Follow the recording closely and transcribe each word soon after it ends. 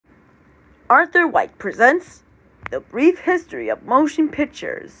Arthur White presents The Brief History of Motion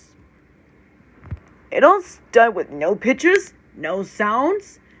Pictures. It all started with no pictures, no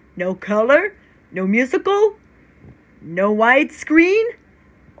sounds, no color, no musical, no widescreen,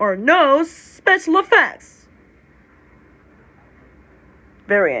 or no special effects.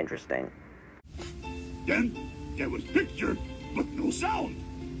 Very interesting. Then there was picture, but no sound.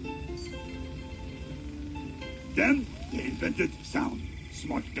 Then they invented sound.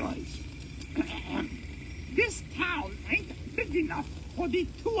 Smart guys. This town ain't big enough for the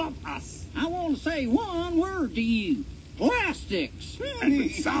two of us. I want to say one word to you. Plastics. And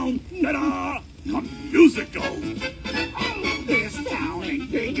with sound, ta-da, come musical. Oh, this town ain't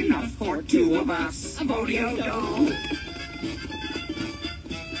big enough for two of us. Bodiodo.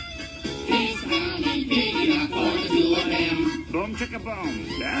 This town ain't big enough for the two of them. Boom chicka boom.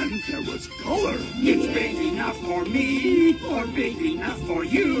 Then there was color. It's big enough for me, or big enough for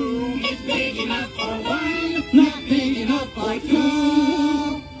you. It's big enough for one, not big enough for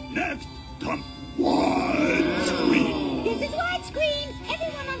two. Next, come widescreen. This is widescreen.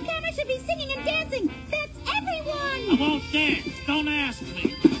 Everyone on camera should be singing and dancing. That's everyone. I won't dance. Don't ask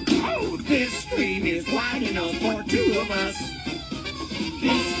me. Oh, this screen is wide enough for two of us.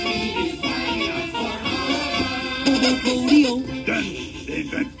 This screen is wide enough for us. Bodio. Then they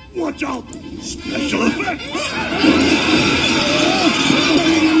invent, watch out, special effects.